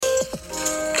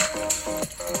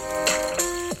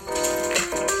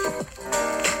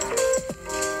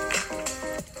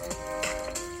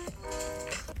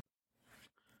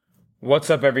What's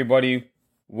up, everybody?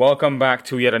 Welcome back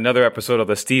to yet another episode of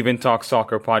the Steven Talk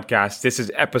Soccer podcast. This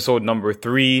is episode number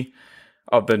 3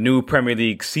 of the new Premier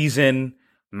League season,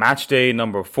 match day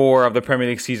number 4 of the Premier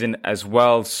League season as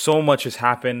well. So much has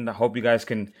happened. I hope you guys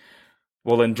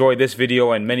will enjoy this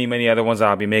video and many other ones that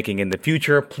I'll be making in the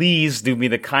future. Please do me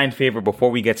the kind favor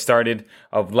before we get started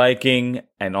of liking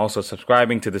and also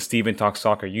subscribing to the Steven Talk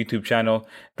Soccer YouTube channel.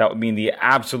 That would mean the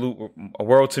absolute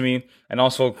world to me. And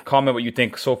also comment what you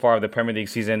think so far of the Premier League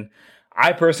season.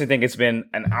 I personally think it's been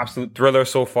an absolute thriller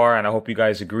so far, and I hope you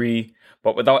guys agree.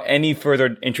 But without any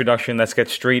further introduction, let's get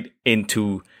straight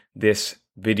into this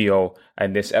video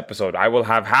and this episode. I will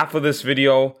have half this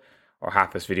video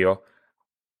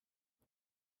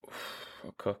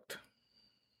cooked.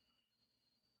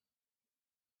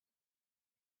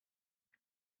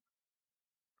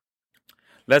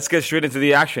 Let's get straight into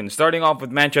the action. Starting off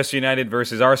with Manchester United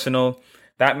versus Arsenal.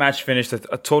 That match finished a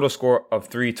total score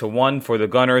of 3-1 for the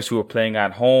Gunners, who are playing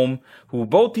at home.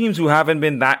 Both teams who haven't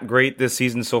been that great this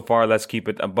season so far. Let's keep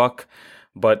it a buck.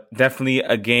 But definitely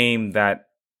a game that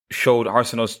showed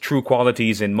Arsenal's true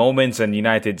qualities in moments and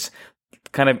United's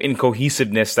kind of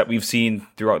incohesiveness that we've seen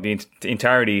throughout the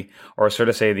entirety, or sort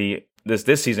of say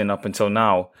this season up until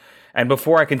now. And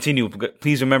before I continue,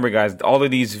 please remember, guys, all of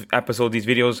these episodes, these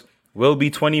videos will be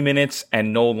 20 minutes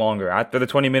and no longer. After the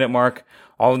 20-minute mark,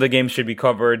 all of the games should be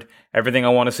covered. Everything I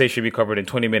want to say should be covered in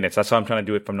 20 minutes. That's how I'm trying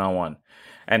to do it from now on.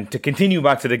 And to continue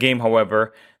back to the game,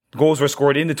 however, goals were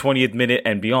scored in the 20th minute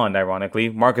and beyond, ironically.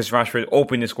 Marcus Rashford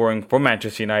opened the scoring for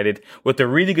Manchester United with a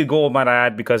really good goal, might I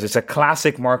add, because it's a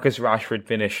classic Marcus Rashford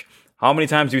finish. How many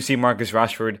times do you see Marcus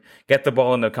Rashford get the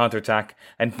ball in the counterattack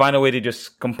and find a way to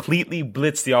just completely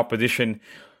blitz the opposition,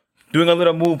 doing a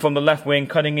little move from the left wing,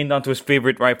 cutting in onto his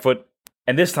favorite right foot,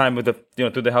 and this time with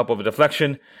through the help of a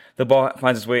deflection, the ball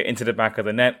finds its way into the back of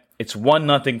the net. It's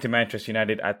 1-0 to Manchester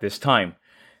United at this time.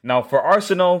 Now, for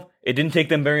Arsenal, it didn't take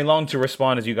them very long to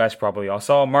respond, as you guys probably all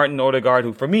saw. Martin Odegaard,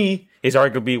 who for me is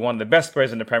arguably one of the best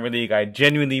players in the Premier League, I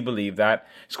genuinely believe that,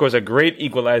 scores a great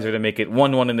equalizer to make it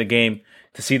 1-1 in the game,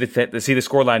 to see the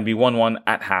scoreline be 1-1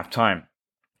 at halftime.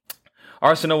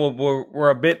 Arsenal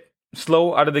were a bit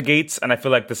slow out of the gates, and I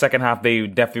feel like the second half they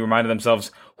definitely reminded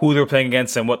themselves who they're playing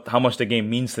against and how much the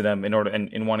game means to them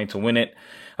in wanting to win it.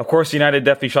 Of course, United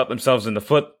definitely shot themselves in the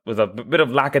foot with a bit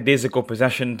of lackadaisical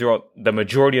possession throughout the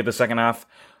majority of the second half.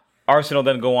 Arsenal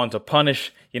then go on to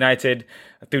punish United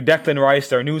through Declan Rice,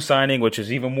 their new signing, which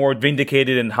is even more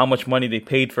vindicated in how much money they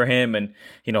paid for him, and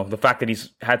the fact that he's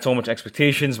had so much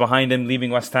expectations behind him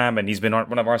leaving West Ham, and he's been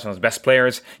one of Arsenal's best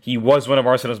players. He was one of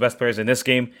Arsenal's best players in this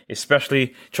game,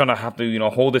 especially trying to have to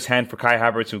hold his hand for Kai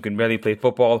Havertz, who can barely play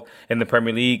football in the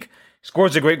Premier League.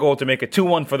 Scores a great goal to make it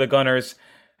 2-1 for the Gunners,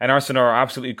 and Arsenal are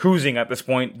absolutely cruising at this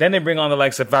point. Then they bring on the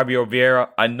likes of Fabio Vieira,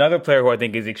 another player who I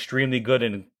think is extremely good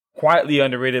and quietly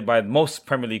underrated by most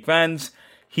Premier League fans.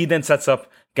 He then sets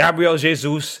up Gabriel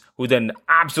Jesus, who then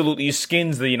absolutely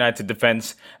skins the United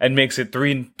defense and makes it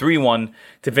 3-1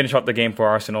 to finish out the game for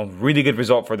Arsenal. Really good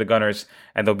result for the Gunners,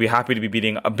 and they'll be happy to be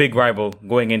beating a big rival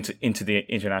going into the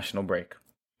international break.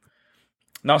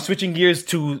 Now, switching gears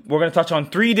we're going to touch on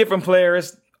 3 different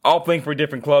players, all playing for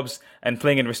different clubs and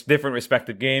playing in different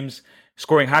respective games,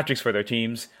 scoring hat-tricks for their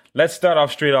teams. Let's start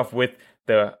off straight off with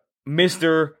the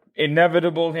Mr.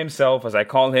 Inevitable himself, as I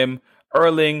call him,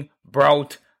 Erling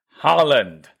Braut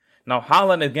Haaland. Now,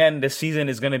 Haaland, again, this season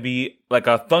is going to be like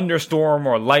a thunderstorm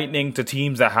or lightning to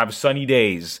teams that have sunny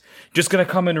days. Just going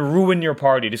to come and ruin your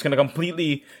party. Just going to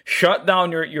completely shut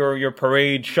down your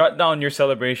parade, shut down your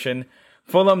celebration.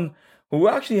 Fulham, who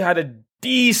actually had a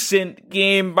decent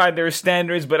game by their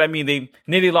standards, but I mean, they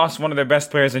nearly lost one of their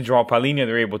best players in Joao Palhinha.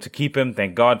 They're able to keep him,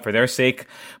 thank God for their sake.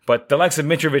 But the likes of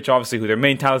Mitrovic, obviously, who their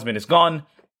main talisman is gone,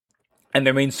 and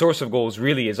their main source of goals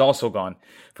really is also gone.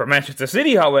 For Manchester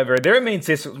City, however, their main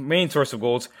source of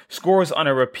goals scores on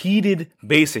a repeated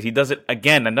basis. He does it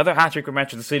again. Another hat-trick for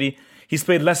Manchester City. He's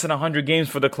played less than 100 games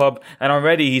for the club, and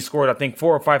already he scored, I think,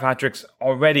 4 or 5 hat-tricks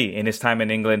already in his time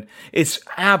in England. It's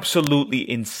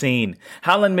absolutely insane.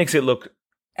 Haaland makes it look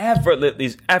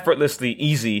effortlessly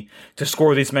easy to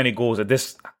score this many goals at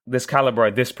this caliber,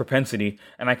 at this propensity.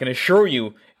 And I can assure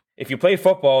you, if you play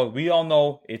football, we all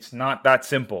know it's not that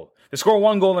simple. To score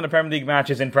 1 goal in a Premier League match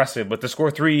is impressive, but to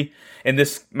score 3 in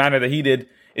this manner that he did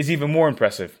is even more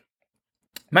impressive.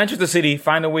 Manchester City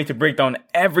find a way to break down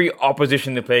every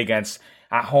opposition they play against,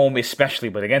 at home especially,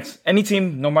 but against any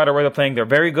team, no matter where they're playing, they're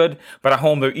very good, but at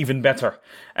home they're even better.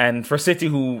 And for City,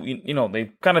 who,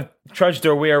 they kind of trudged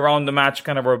their way around the match,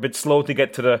 kind of were a bit slow to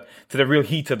get to the real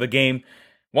heat of the game,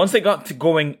 Once they got to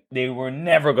going, they were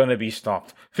never going to be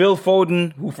stopped. Phil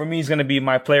Foden, who for me is going to be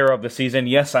my player of the season.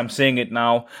 Yes, I'm saying it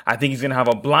now. I think he's going to have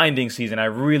a blinding season. I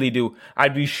really do.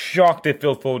 I'd be shocked if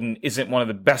Phil Foden isn't one of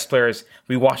the best players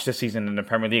we watched this season in the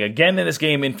Premier League. Again in this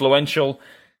game, influential,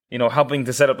 helping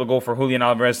to set up the goal for Julian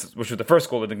Alvarez, which was the first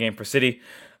goal of the game for City.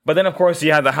 But then, of course,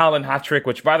 you had the Haaland hat-trick,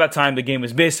 which by that time, the game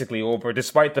was basically over,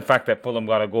 despite the fact that Fulham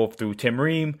got a goal through Tim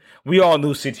Ream. We all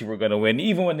knew City were going to win.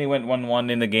 Even when they went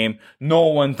 1-1 in the game, no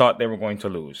one thought they were going to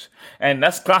lose. And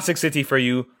that's classic City for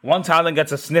you. Once Haaland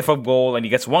gets a sniff of goal and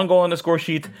he gets one goal on the score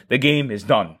sheet, the game is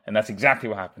done. And that's exactly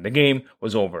what happened. The game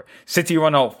was over. City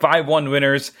run out 5-1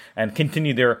 winners and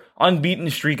continue their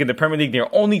unbeaten streak in the Premier League.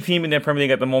 They're only team in the Premier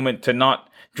League at the moment to not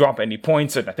drop any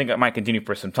points, and I think that might continue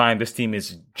for some time. This team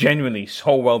is genuinely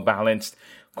so well balanced,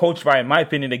 coached by, in my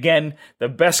opinion, again, the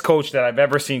best coach that I've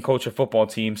ever seen coach a football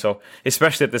team. So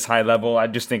especially at this high level, I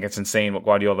just think it's insane what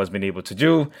Guardiola has been able to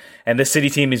do. And this City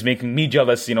team is making me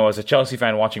jealous, as a Chelsea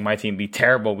fan watching my team be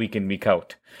terrible week in, week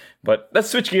out. But let's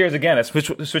switch gears again. Let's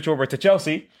switch over to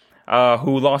Chelsea,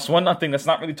 who lost 1-0. Let's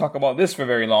not really talk about this for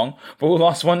very long, but who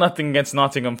lost 1-0 against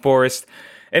Nottingham Forest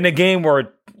in a game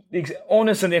where the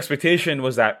onus and the expectation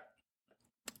was that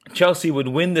Chelsea would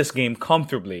win this game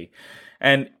comfortably.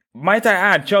 And might I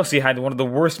add, Chelsea had one of the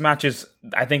worst matches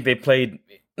I think they played,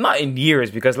 not in years,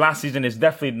 because last season is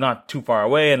definitely not too far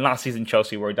away, and last season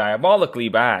Chelsea were diabolically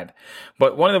bad.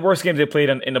 But one of the worst games they played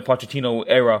in the Pochettino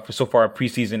era for so far,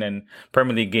 preseason and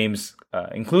Premier League games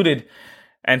included.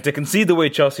 And to concede the way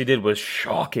Chelsea did was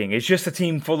shocking. It's just a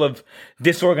team full of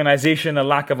disorganization, a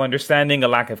lack of understanding, a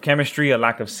lack of chemistry, a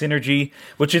lack of synergy,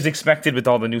 which is expected with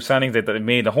all the new signings that they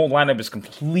made. The whole lineup is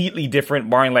completely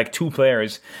different, barring like 2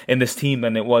 players in this team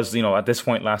than it was, at this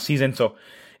point last season. So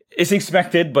it's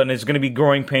expected, but it's going to be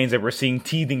growing pains that we're seeing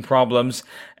teething problems.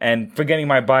 And forgetting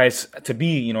my bias to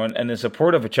be, and in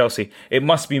support of Chelsea, it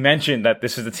must be mentioned that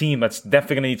this is a team that's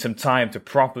definitely going to need some time to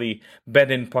properly bed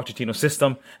in Pochettino's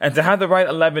system and to have the right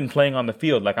 11 playing on the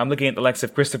field. Like I'm looking at the likes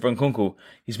of Christopher Nkunku.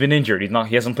 He's been injured.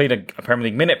 He hasn't played a Premier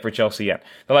League minute for Chelsea yet.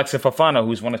 The likes of Fofana,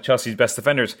 who's one of Chelsea's best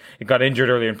defenders, he got injured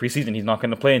earlier in preseason. He's not going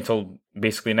to play until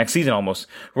basically next season almost.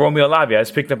 Romeo Lavia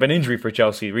has picked up an injury for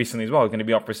Chelsea recently as well. He's going to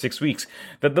be out for 6 weeks.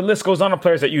 The list goes on of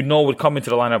players that would come into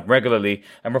the lineup regularly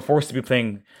and were forced to be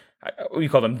playing, we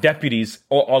call them deputies,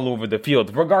 all over the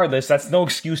field. Regardless, that's no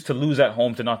excuse to lose at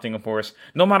home to Nottingham Forest,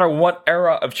 no matter what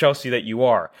era of Chelsea that you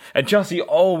are. And Chelsea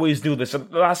always do this. The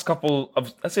last couple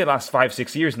of, let's say last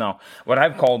 5-6 years now, what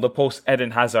I've called the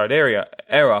post-Eden Hazard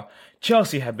era,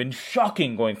 Chelsea have been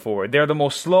shocking going forward. They're the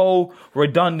most slow,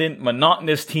 redundant,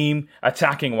 monotonous team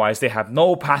attacking-wise. They have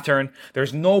no pattern.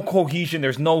 There's no cohesion.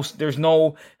 There's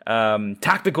no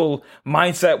tactical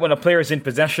mindset when a player is in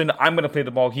possession. I'm going to play the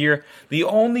ball here. The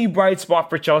only bright spot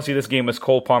for Chelsea this game was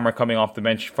Cole Palmer coming off the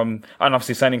bench and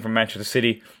obviously signing from Manchester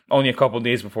City only a couple of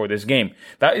days before this game.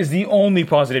 That is the only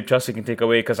positive Chelsea can take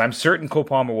away, because I'm certain Cole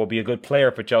Palmer will be a good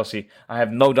player for Chelsea. I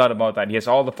have no doubt about that. He has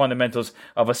all the fundamentals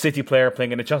of a City player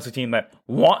playing in a Chelsea team that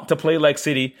want to play like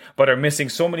City, but are missing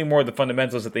so many more of the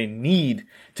fundamentals that they need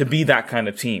to be that kind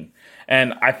of team.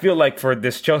 And I feel like for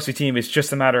this Chelsea team, it's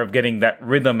just a matter of getting that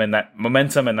rhythm and that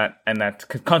momentum and that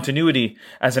continuity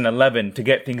as an 11 to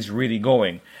get things really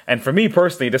going. And for me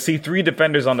personally, to see 3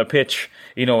 defenders on the pitch,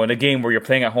 in a game where you're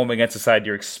playing at home against a side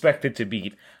you're expected to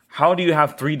beat, how do you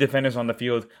have 3 defenders on the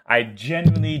field? I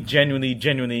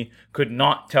genuinely could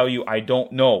not tell you. I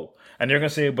don't know. And they're going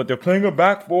to say, but they're playing a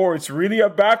back 4. It's really a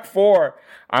back 4.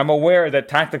 I'm aware that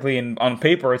tactically and on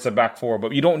paper it's a back 4,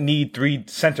 but you don't need 3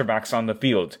 center backs on the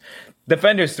field. 3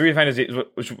 defenders,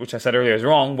 which I said earlier is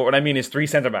wrong, but what I mean is 3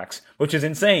 center backs, which is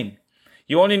insane.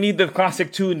 You only need the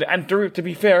classic 2, and to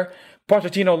be fair,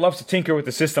 Pochettino loves to tinker with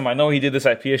the system. I know he did this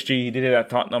at PSG, he did it at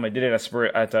Tottenham, he did it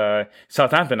at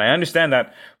Southampton. I understand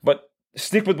that, but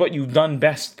stick with what you've done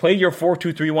best. Play your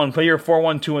 4-2-3-1, play your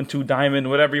 4-1-2-2 diamond,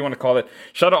 whatever you want to call it.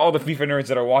 Shout out all the FIFA nerds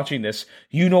that are watching this.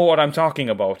 You know what I'm talking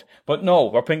about. But no,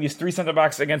 we're playing these 3 center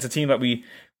backs against a team that we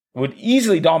would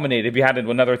easily dominate if you had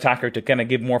another attacker to kind of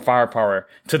give more firepower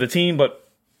to the team, but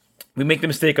we make the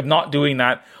mistake of not doing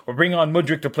that. We're bringing on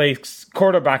Mudryk to play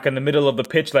quarterback in the middle of the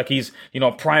pitch like he's,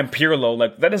 prime Pirlo.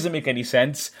 Like, that doesn't make any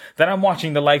sense. Then I'm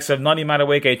watching the likes of Nani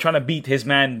Madueke trying to beat his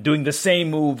man, doing the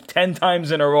same move 10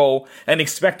 times in a row and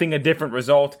expecting a different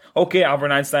result. Okay,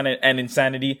 Albert Einstein and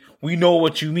insanity. We know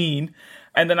what you mean.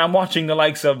 And then I'm watching the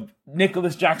likes of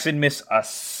Nicholas Jackson miss a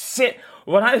sit.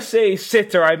 When I say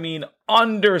sitter, I mean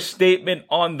understatement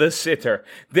on the sitter.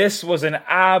 This was an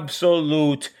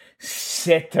absolute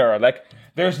sitter. Like,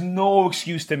 there's no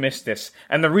excuse to miss this.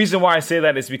 And the reason why I say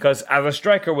that is because as a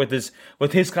striker with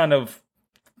his kind of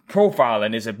profile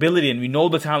and his ability, and we know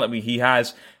the talent he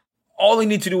has, All he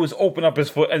needs to do is open up his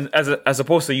foot, as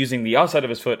opposed to using the outside of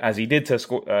his foot as he did to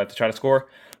score, to try to score.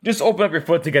 Just open up your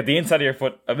foot to get the inside of your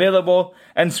foot available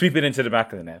and sweep it into the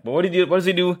back of the net. But what does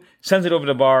he do? Sends it over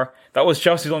the bar. That was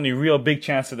Chelsea's only real big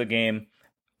chance of the game,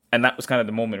 and that was kind of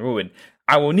the moment ruined.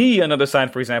 Awoniyi, on the other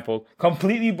side, for example,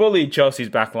 completely bullied Chelsea's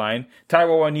back line.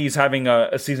 Taiwo Awoniyi is having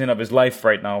a season of his life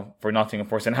right now for Nottingham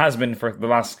Forest, and has been for the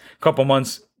last couple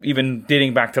months, even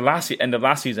dating back to end of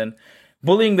last season.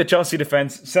 Bullying the Chelsea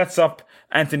defense, sets up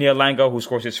Anthony Elanga, who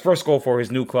scores his first goal for his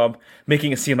new club,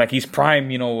 making it seem like he's prime,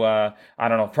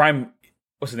 prime,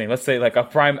 what's his name? Let's say like a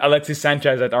prime Alexis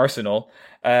Sanchez at Arsenal.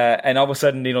 And all of a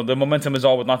sudden, the momentum is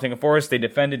all with Nottingham Forest. They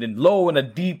defended in a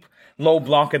deep, low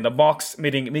block in the box,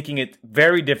 making it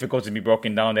very difficult to be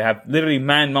broken down. They have literally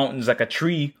man mountains like a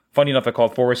tree. Funny enough, I call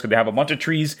it Forest because they have a bunch of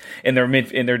trees in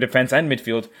their defense and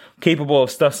midfield, capable of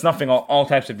snuffing all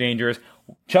types of dangers.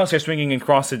 Chelsea are swinging in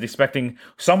crosses, expecting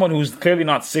someone who's clearly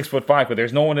not 6'5", but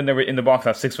there's no one in the box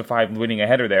that's 6'5" winning a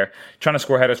header there, trying to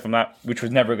score headers from that, which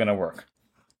was never going to work.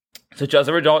 So as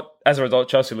a result,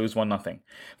 Chelsea lose 1-0.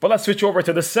 But let's switch over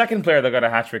to the second player that got a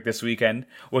hat-trick this weekend,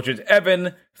 which is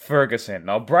Evan Ferguson.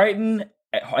 Now, Brighton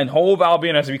and Hove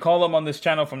Albion, as we call them on this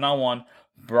channel from now on,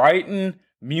 Brighton,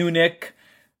 Munich,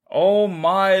 oh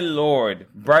my lord.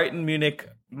 Brighton, Munich,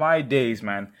 my days,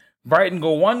 man. Brighton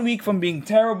go 1 week from being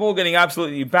terrible, getting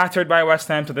absolutely battered by West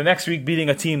Ham, to the next week beating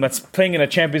a team that's playing in a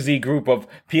Champions League group of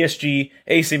PSG,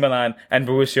 AC Milan, and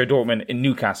Borussia Dortmund in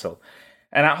Newcastle.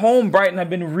 And at home, Brighton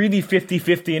have been really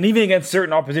 50-50, and even against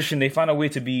certain opposition, they found a way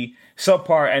to be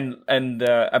subpar and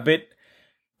a bit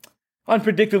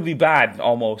unpredictably bad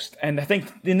almost. And I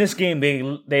think in this game,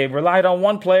 they relied on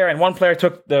one player, and one player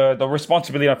took the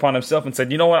responsibility upon himself and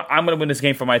said, you know what, I'm going to win this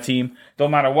game for my team.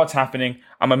 Don't matter what's happening.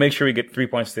 I'm going to make sure we get 3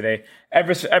 points today.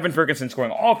 Evan Ferguson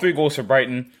scoring all 3 goals for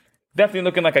Brighton. Definitely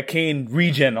looking like a Kane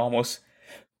regen almost,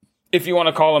 if you want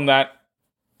to call him that.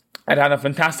 And had a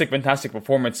fantastic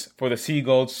performance for the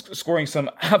Seagulls, scoring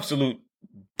some absolute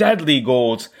deadly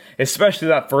goals, especially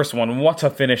that first one. What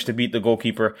a finish to beat the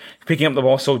goalkeeper, picking up the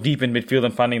ball so deep in midfield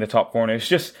and finding the top corner. It's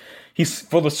just, he's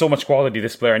full of so much quality,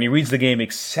 this player, and he reads the game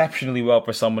exceptionally well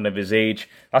for someone of his age.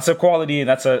 That's a quality, and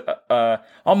that's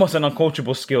almost an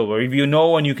uncoachable skill, where if you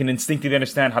know and you can instinctively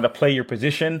understand how to play your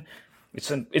position,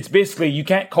 it's basically, you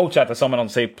can't coach that to someone and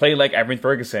say, play like Evan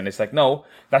Ferguson. It's like, no,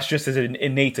 that's just his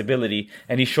innate ability,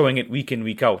 and he's showing it week in,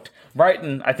 week out.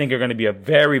 Brighton, I think, are going to be a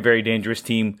very, very dangerous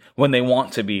team when they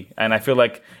want to be. And I feel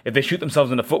like if they shoot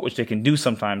themselves in the foot, which they can do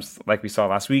sometimes, like we saw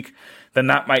last week, then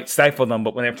that might stifle them.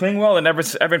 But when they're playing well, and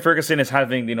Evan Ferguson is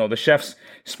having, the chef's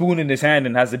spoon in his hand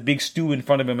and has a big stew in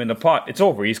front of him in the pot, it's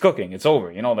over. He's cooking. It's over.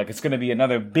 It's going to be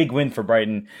another big win for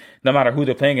Brighton, no matter who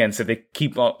they're playing against, if they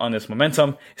keep on this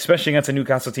momentum, especially against a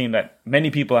Newcastle team that many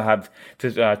people have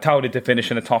touted to finish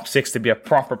in the top 6, to be a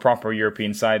proper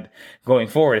European side going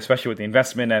forward, especially with the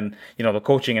investment and, the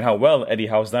coaching and how well Eddie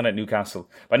Howe's done at Newcastle.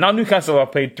 But now Newcastle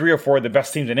have played 3 or 4 of the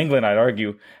best teams in England, I'd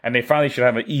argue, and they finally should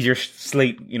have an easier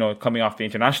slate, coming off the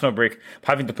international break,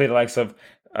 having to play the likes of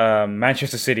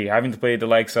Manchester City, having to play the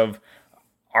likes of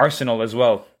Arsenal as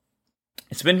well.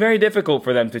 It's been very difficult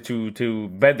for them to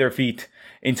bed their feet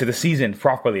into the season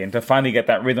properly and to finally get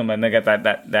that rhythm and they get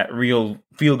that real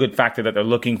feel-good factor that they're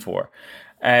looking for.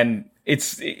 And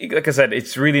it's, like I said,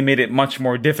 it's really made it much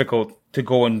more difficult to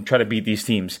go and try to beat these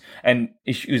teams. And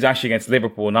it was actually against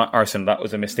Liverpool, not Arsenal. That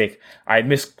was a mistake. I had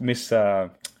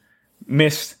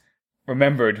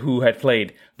misremembered who had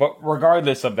played. But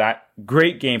regardless of that,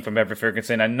 great game from Evan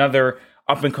Ferguson. Another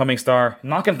up-and-coming star.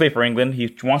 Not going to play for England.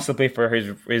 He wants to play for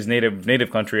his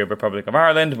native country of Republic of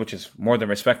Ireland, which is more than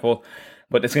respectful.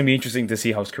 But it's going to be interesting to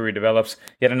see how his career develops.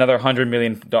 Yet another £100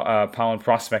 million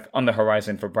prospect on the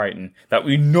horizon for Brighton that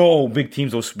we know big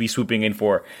teams will be swooping in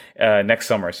for next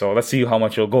summer. So let's see how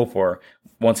much he'll go for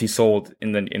once he's sold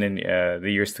in the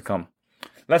years to come.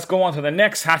 Let's go on to the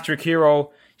next hat-trick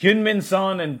hero, Heung-min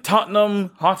Son and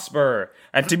Tottenham Hotspur.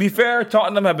 And to be fair,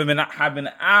 Tottenham have been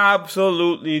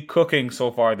absolutely cooking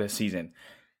so far this season.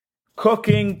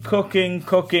 Cooking.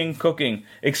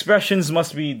 Expressions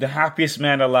must be the happiest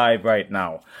man alive right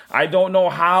now. I don't know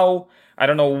how. I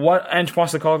don't know what Ange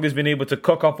Postecoglou has been able to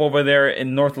cook up over there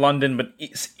in North London, but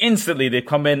instantly they've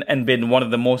come in and been one of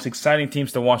the most exciting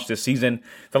teams to watch this season.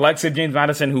 The likes of James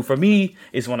Maddison, who for me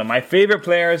is one of my favorite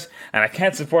players, and I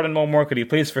can't support him no more because he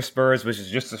plays for Spurs, which is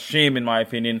just a shame in my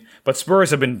opinion. But Spurs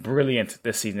have been brilliant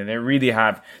this season. They really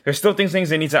have. There's still things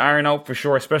they need to iron out for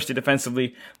sure, especially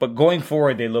defensively, but going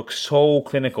forward, they look so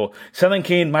clinical. Selling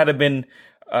Kane might have been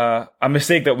a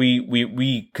mistake that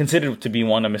we considered to be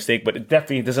a mistake, but it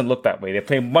definitely doesn't look that way. They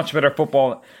play much better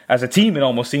football as a team, it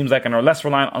almost seems like, and are less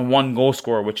reliant on one goal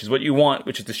scorer, which is what you want,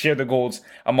 which is to share the goals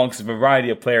amongst a variety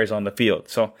of players on the field.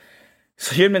 So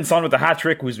Heung-min Son with the hat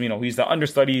trick, who's he's the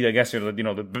understudy, I guess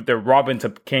the Robin to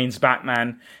Kane's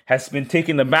Batman, has been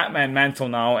taking the Batman mantle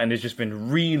now, and has just been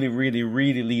really, really,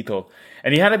 really lethal.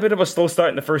 And he had a bit of a slow start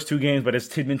in the first two games, but it's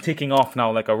been taking off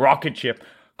now like a rocket ship.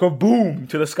 Kaboom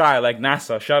to the sky like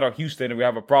NASA. Shout out Houston, we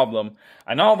have a problem.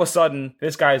 And all of a sudden,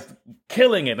 this guy's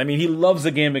killing it. I mean, he loves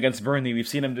the game against Burnley. We've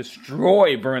seen him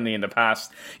destroy Burnley in the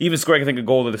past. Even scoring, I think, a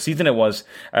goal of the season it was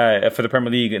for the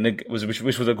Premier League, and which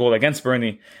was a goal against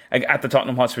Burnley at the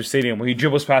Tottenham Hotspur Stadium, where he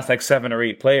dribbles past like 7 or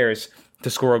 8 players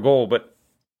to score a goal. But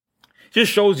it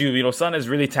just shows you, Son is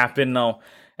really tapped in now.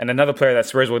 And another player that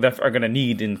Spurs are going to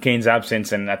need in Kane's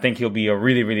absence, and I think he'll be a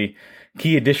really, really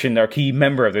key addition, or key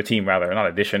member of their team, rather, not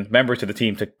addition, member to the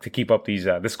team to keep up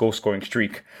this goal scoring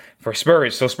streak for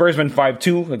Spurs. So Spurs win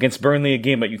 5-2 against Burnley, a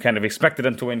game that you kind of expected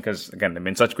them to win because, again, they've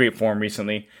been in such great form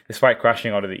recently, despite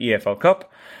crashing out of the EFL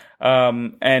Cup.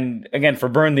 And again, for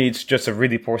Burnley, it's just a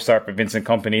really poor start for Vincent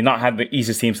Kompany. Not had the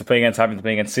easiest teams to play against, having to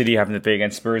play against City, having to play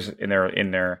against Spurs in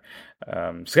their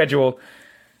schedule.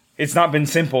 It's not been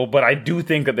simple, but I do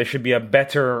think that there should be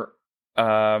there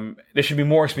should be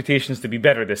more expectations to be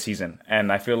better this season.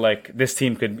 And I feel like this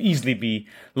team could easily be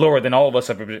lower than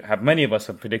many of us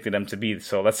have predicted them to be.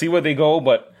 So let's see where they go,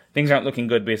 but things aren't looking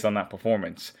good based on that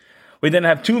performance. We then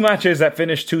have 2 matches that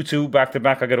finished 2-2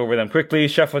 back-to-back. I'll get over them quickly.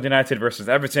 Sheffield United versus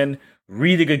Everton.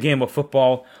 Really good game of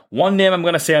football. One name I'm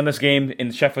going to say on this game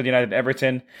in Sheffield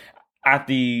United-Everton. At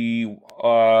the,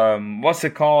 what's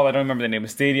it called? I don't remember the name of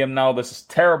the stadium now. This is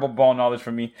terrible ball knowledge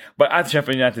for me. But at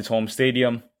Sheffield United's home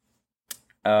stadium,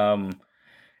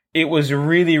 it was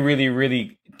really, really,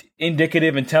 really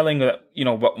indicative and telling that,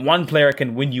 what one player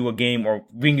can win you a game or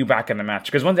bring you back in the match.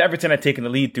 Because once Everton had taken the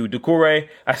lead through Doucouré,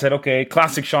 I said, okay,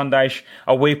 classic Sean Dyche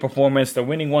away performance. They're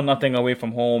winning 1-0 away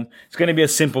from home. It's going to be a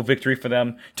simple victory for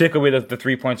them. Take away the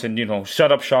 3 points and,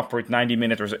 shut up shop for 90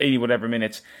 minutes or 80 whatever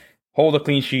minutes. Hold a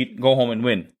clean sheet, go home and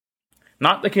win.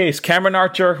 Not the case. Cameron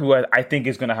Archer, who I think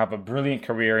is going to have a brilliant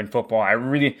career in football. I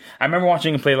remember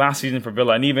watching him play last season for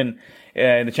Villa, and even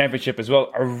in the Championship as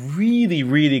well. A really,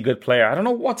 really good player. I don't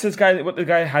know what the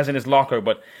guy has in his locker,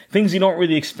 but things you don't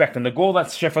really expect. And the goal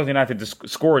that Sheffield United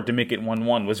scored to make it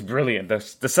 1-1 was brilliant. The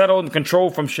settle and control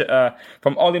from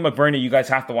Ollie McBurney. You guys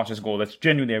have to watch this goal. That's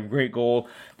genuinely a great goal.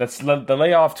 That's the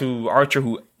layoff to Archer,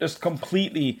 who just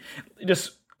completely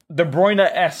De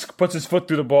Bruyne-esque puts his foot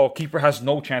through the ball. Keeper has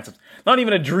no chance of, not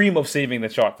even a dream of saving the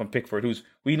shot from Pickford, who's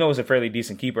we know is a fairly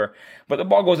decent keeper. But the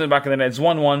ball goes in the back of the net. It's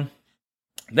 1-1.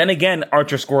 Then again,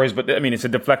 Archer scores, but it's a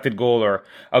deflected goal or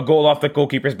a goal off the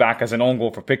goalkeeper's back as an own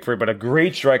goal for Pickford. But a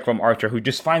great strike from Archer, who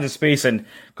just finds a space and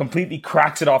completely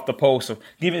cracks it off the post, so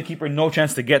giving the keeper no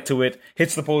chance to get to it.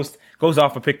 Hits the post, goes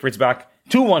off of Pickford's back.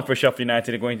 2-1 for Sheffield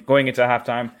United going into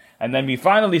halftime. And then we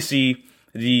finally see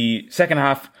the second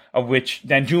half, of which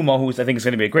Danjuma, who I think is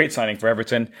going to be a great signing for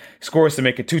Everton, scores to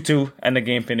make it 2-2, and the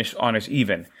game finished honors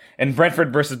even. In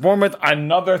Brentford versus Bournemouth,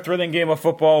 another thrilling game of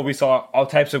football. We saw all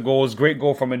types of goals. Great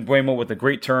goal from Mbeumo with a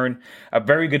great turn. A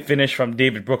very good finish from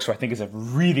David Brooks, who I think is a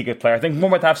really good player. I think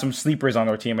Bournemouth have some sleepers on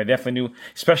their team. I definitely knew,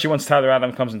 especially once Tyler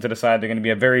Adams comes into the side, they're going to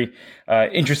be a very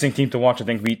interesting team to watch. I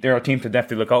think they're a team to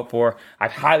definitely look out for.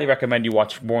 I'd highly recommend you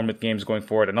watch Bournemouth games going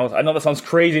forward. I know that sounds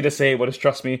crazy to say, but just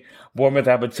trust me, Bournemouth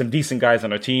have some decent guys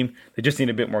on their team. They just need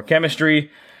a bit more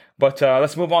chemistry. But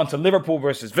let's move on to Liverpool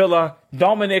versus Villa.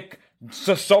 Dominic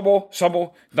Szoboszlai,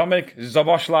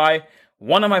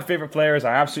 one of my favorite players.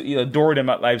 I absolutely adored him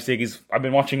at Leipzig. I've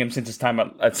been watching him since his time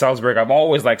at Salzburg. I've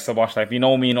always liked Szoboszlai. If you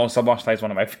know me, you know Szoboszlai is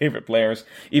one of my favorite players.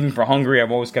 Even for Hungary,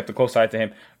 I've always kept a close eye to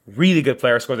him. Really good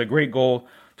player. Scored a great goal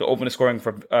to open the scoring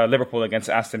for Liverpool against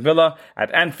Aston Villa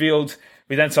at Anfield.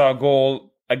 We then saw a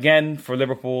goal again for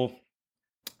Liverpool.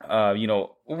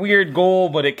 Weird goal,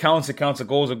 but it counts. A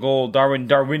goal's a goal.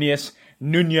 Darwinius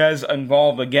Nunez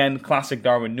involved again. Classic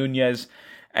Darwin Nunez.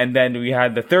 And then we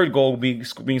had the third goal being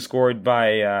scored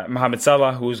by Mohamed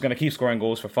Salah, who's going to keep scoring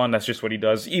goals for fun. That's just what he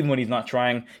does. Even when he's not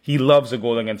trying, he loves a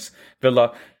goal against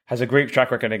Villa. Has a great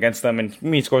track record against them, and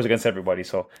he scores against everybody.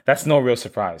 So that's no real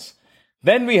surprise.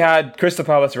 Then we had Crystal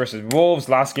Palace versus Wolves.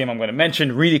 Last game I'm going to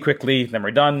mention really quickly, then we're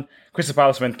done. Crystal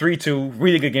Palace went 3-2.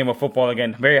 Really good game of football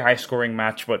again. Very high scoring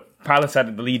match, but Palace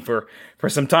had the lead for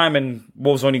some time, and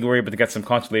Wolves only were able to get some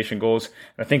consolation goals.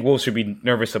 And I think Wolves should be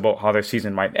nervous about how their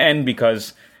season might end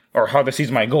or how the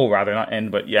season might go, rather, not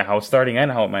end, but yeah, how it's starting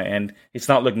and how it might end. It's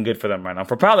not looking good for them right now.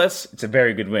 For Palace, it's a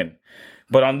very good win.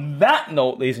 But on that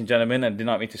note, ladies and gentlemen, I did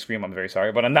not mean to scream, I'm very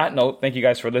sorry. But on that note, thank you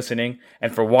guys for listening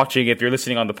and for watching. If you're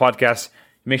listening on the podcast,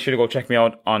 make sure to go check me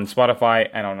out on Spotify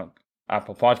and on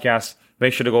Apple Podcasts.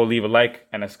 Make sure to go leave a like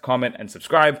and a comment and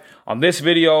subscribe. On this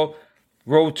video,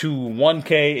 road to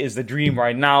 1K is the dream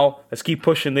right now. Let's keep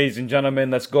pushing, ladies and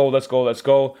gentlemen. Let's go, let's go, let's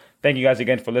go. Thank you guys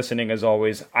again for listening. As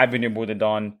always, I've been your boy, The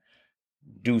Don.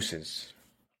 Deuces.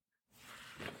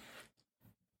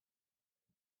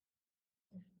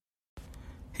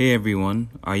 Hey everyone,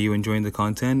 are you enjoying the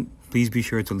content? Please be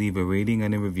sure to leave a rating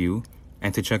and a review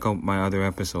and to check out my other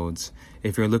episodes.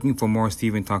 If you're looking for more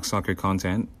Steven Talks Soccer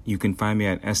content, you can find me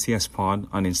at STS Pod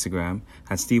on Instagram,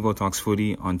 at Stevo Talks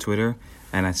Footy on Twitter,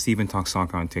 and at Steven Talks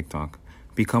Soccer on TikTok.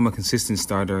 Become a consistent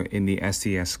starter in the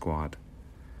STS squad.